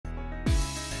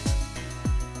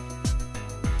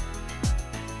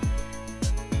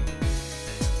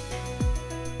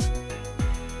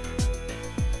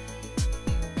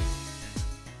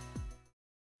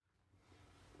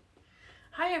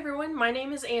Hi everyone, my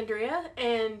name is Andrea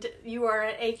and you are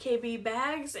at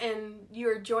AKBBags and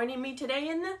you're joining me today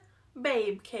in the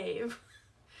Babe Cave.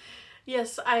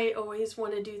 Yes, I always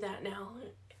want to do that now.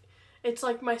 It's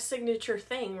like my signature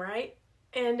thing, right?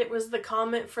 And it was the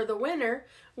comment for the winner,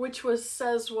 which was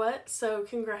says what, so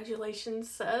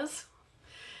congratulations says.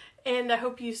 And I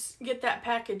hope you get that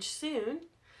package soon.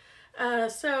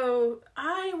 So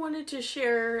I wanted to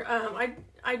share,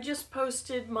 I just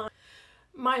posted my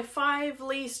 5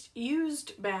 least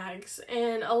used bags,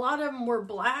 and a lot of them were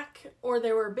black or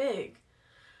they were big.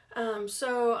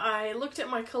 So I looked at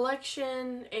my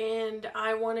collection and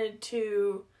I wanted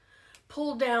to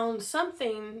pull down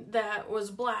something that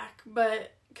was black,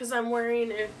 but because I'm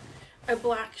wearing a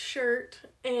black shirt,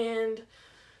 and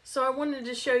so I wanted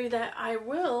to show you that I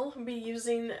will be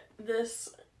using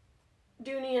this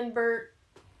Dooney and Bourke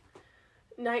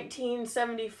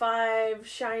 1975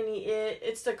 shiny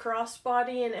it's the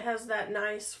crossbody, and it has that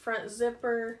nice front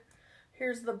zipper.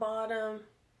 Here's the bottom.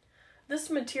 This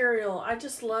material, I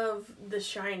just love the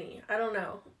shiny. I don't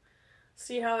know.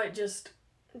 See how it just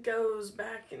goes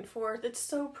back and forth? It's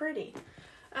so pretty.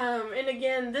 And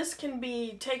again, this can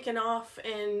be taken off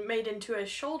and made into a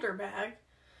shoulder bag,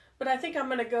 but I think I'm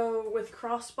going to go with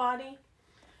crossbody.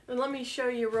 And let me show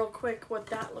you real quick what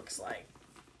that looks like.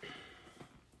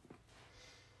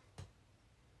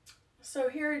 So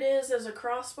here it is as a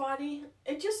crossbody.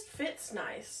 It just fits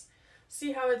nice.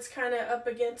 See how it's kind of up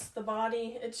against the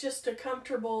body? It's just a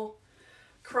comfortable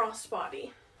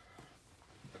crossbody.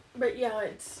 But yeah,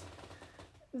 it's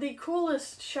the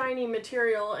coolest shiny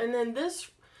material. And then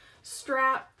this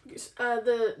strap,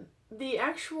 the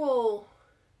actual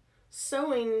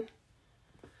sewing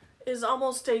is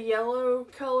almost a yellow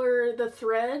color, the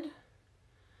thread.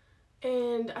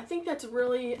 And I think that's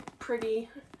really pretty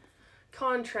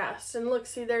contrast. And look,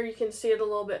 see there, you can see it a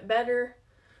little bit better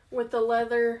with the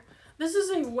leather. This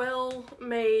is a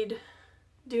well-made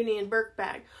Dooney and Bourke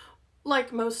bag,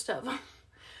 like most of them.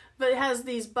 But it has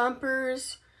these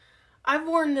bumpers. I've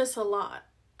worn this a lot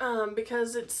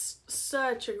because it's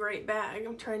such a great bag.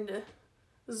 I'm trying to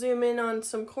zoom in on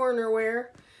some corner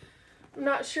wear. I'm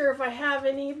not sure if I have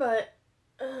any, but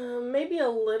maybe a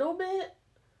little bit.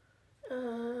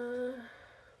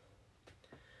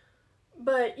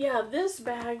 But yeah, this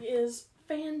bag is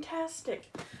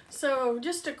fantastic. So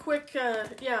just a quick,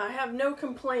 yeah, I have no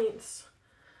complaints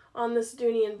on this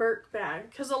Dooney and Bourke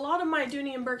bag, because a lot of my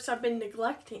Dooney and Bourkes I've been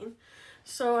neglecting.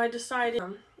 So I decided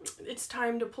it's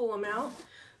time to pull them out.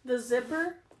 The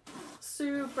zipper,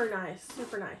 super nice,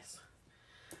 super nice.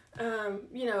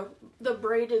 You know, the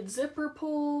braided zipper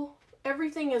pull,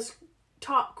 everything is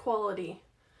top quality.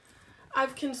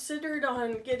 I've considered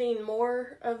on getting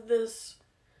more of this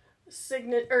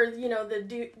the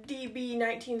DB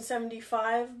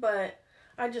 1975, but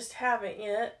I just haven't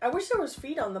yet. I wish there was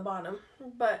feet on the bottom,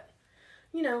 but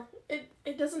you know,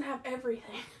 it doesn't have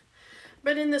everything.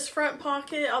 But in this front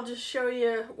pocket, I'll just show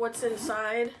you what's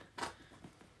inside,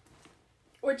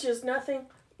 which is nothing,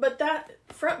 but that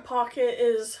front pocket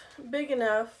is big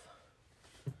enough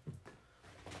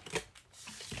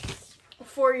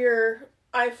for your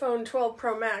iPhone 12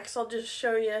 Pro Max. I'll just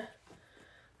show you.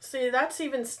 See, that's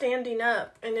even standing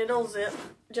up and it'll zip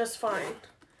just fine.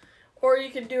 Or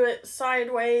you could do it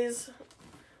sideways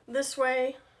this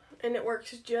way and it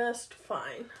works just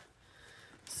fine.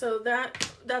 So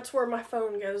that's where my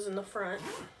phone goes in the front.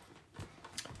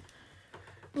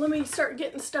 Let me start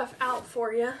getting stuff out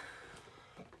for you.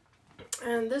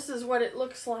 And this is what it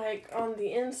looks like on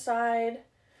the inside.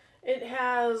 It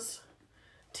has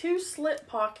 2 slip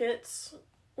pockets,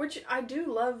 which I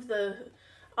do love the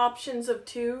options of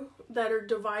 2 that are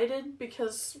divided,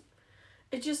 because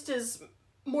it just is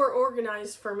more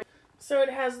organized for me. So it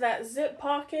has that zip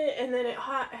pocket, and then it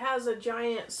has a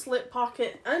giant slip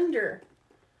pocket under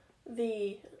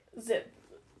the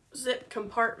zip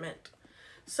compartment.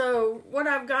 So what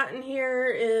I've gotten here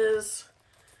is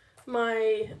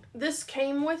this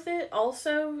came with it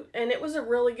also, and it was a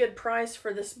really good price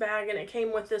for this bag, and it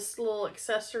came with this little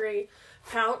accessory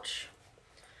pouch.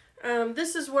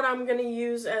 This is what I'm going to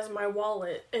use as my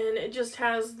wallet, and it just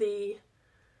has the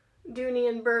Dooney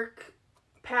and Bourke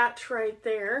patch right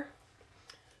there.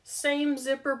 Same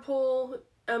zipper pull,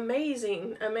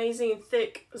 amazing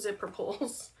thick zipper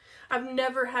pulls. I've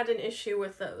never had an issue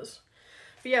with those.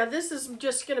 But yeah, this is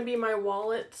just going to be my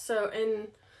wallet. So, and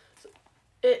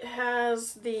it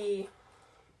has the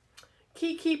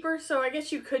key keeper, so I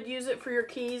guess you could use it for your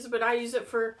keys, but I use it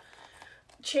for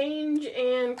change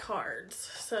and cards.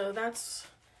 So that's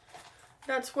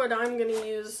what I'm going to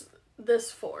use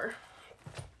this for.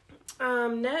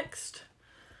 Next,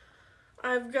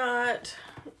 I've got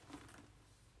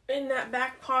in that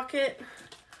back pocket,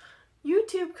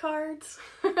 YouTube cards.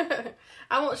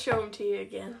 I won't show them to you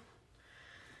again.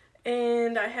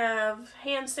 And I have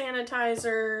hand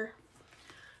sanitizer,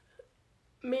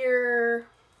 mirror,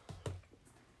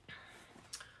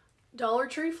 Dollar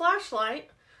Tree flashlight.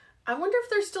 I wonder if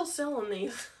they're still selling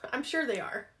these. I'm sure they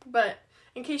are, but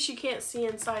in case you can't see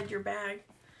inside your bag.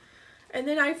 And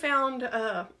then I found,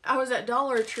 I was at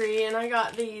Dollar Tree and I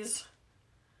got these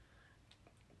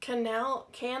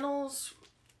Canals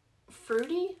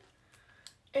Fruity.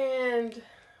 And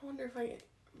I wonder if I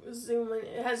can zoom in.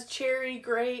 It has cherry,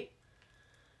 grape,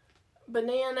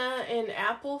 banana, and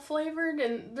apple flavored.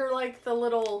 And they're like the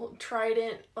little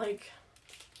Trident, like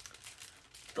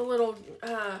the little,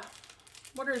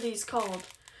 what are these called?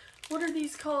 What are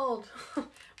these called?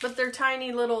 But they're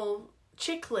tiny little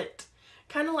chiclet.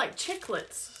 Kind of like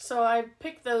chiclets. So I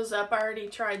picked those up. I already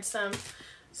tried some.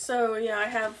 So yeah, I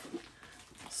have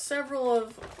several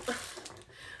of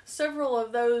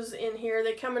those in here.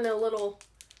 They come in a little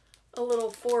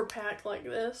 4-pack like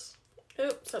this.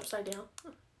 Oops, upside down.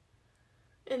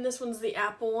 And this one's the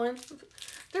apple one.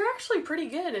 They're actually pretty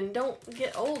good and don't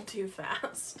get old too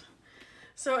fast.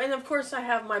 So, and of course I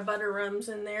have my butter rums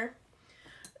in there.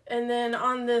 And then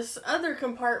on this other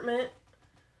compartment,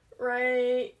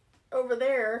 right over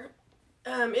there,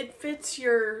 it fits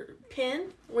your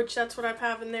pin, which that's what I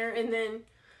have in there, and then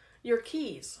your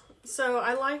keys. So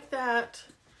I like that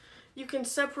you can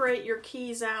separate your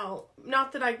keys out.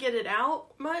 Not that I get it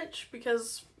out much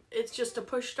because it's just a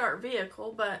push start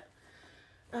vehicle, but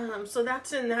so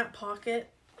that's in that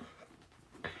pocket.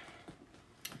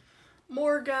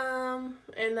 More gum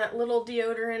and that little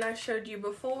deodorant I showed you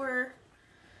before.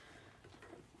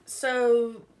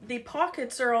 So the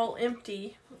pockets are all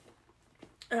empty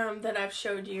that I've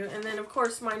showed you. And then of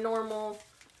course my normal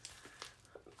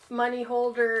money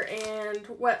holder and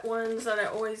wet ones that I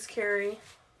always carry.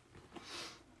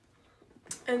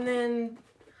 And then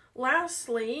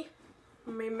lastly,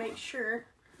 let me make sure.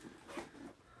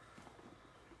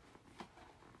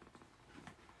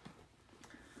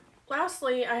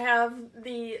 Lastly, I have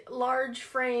the large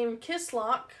frame kiss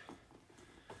lock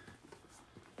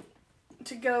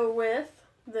to go with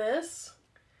this.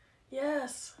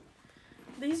 Yes,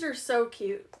 these are so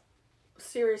cute.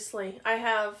 Seriously,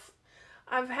 I've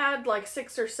had like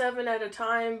 6 or 7 at a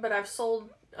time, but I've sold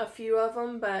a few of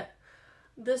them, but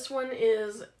this one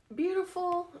is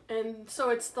beautiful. And so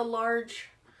it's the large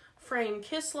frame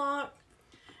kiss lock.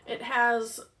 It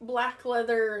has black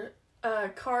leather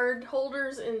card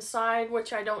holders inside,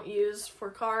 which I don't use for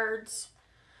cards,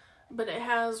 but it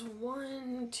has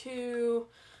 1, 2,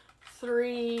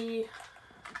 3,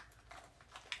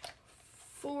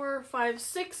 4, 5,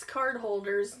 6 card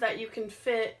holders that you can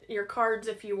fit your cards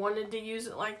if you wanted to use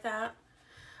it like that.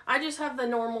 I just have the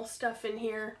normal stuff in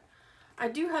here. I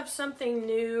do have something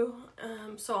new,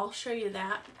 so I'll show you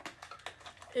that.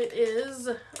 It is,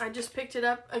 I just picked it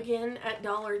up again at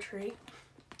Dollar Tree.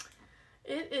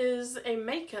 It is a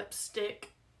makeup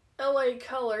stick, LA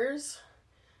Colors,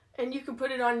 and you can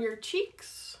put it on your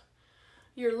cheeks,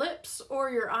 your lips, or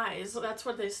your eyes. That's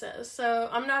what it says. So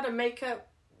I'm not a makeup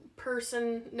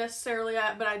person necessarily,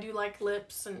 but I do like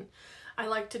lips, and I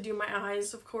like to do my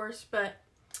eyes, of course. But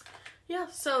yeah,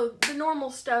 so the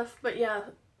normal stuff. But yeah,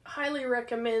 highly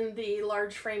recommend the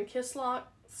large frame kiss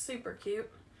lock. Super cute.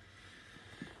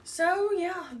 So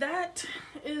yeah, that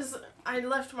is, I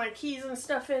left my keys and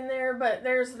stuff in there, but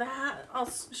there's that. I'll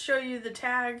show you the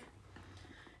tag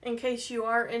in case you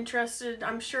are interested.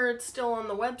 I'm sure it's still on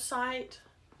the website.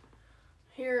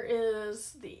 Here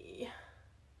is the,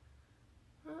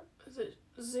 is it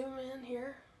zoom in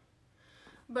here?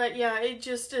 But yeah, it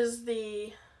just is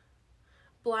the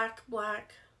black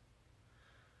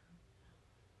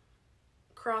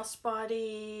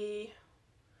crossbody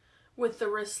with the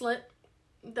wristlet.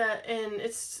 That, and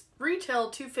it's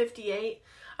retail $258.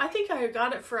 I think I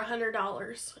got it for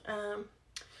 $100.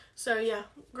 So yeah,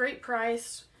 great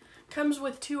price. Comes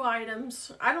with 2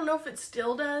 items. I don't know if it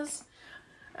still does,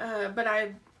 but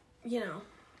I'm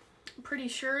pretty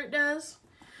sure it does.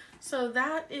 So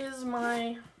that is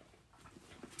my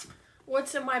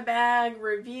what's in my bag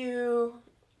review.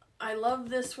 I love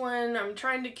this one. I'm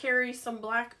trying to carry some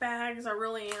black bags. I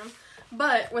really am.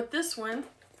 But with this one,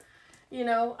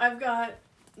 I've got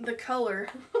the color.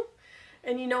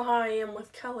 And you know how I am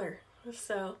with color.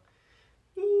 So,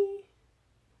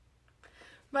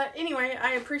 but anyway,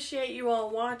 I appreciate you all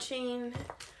watching.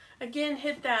 Again,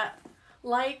 hit that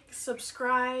like,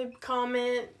 subscribe,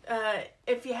 comment.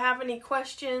 If you have any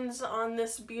questions on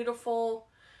this beautiful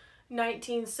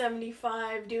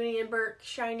 1975 Dooney and Bourke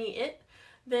Shiny It,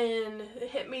 then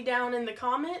hit me down in the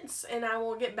comments and I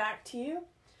will get back to you.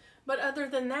 But other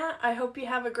than that, I hope you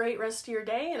have a great rest of your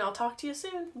day, and I'll talk to you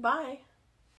soon. Bye.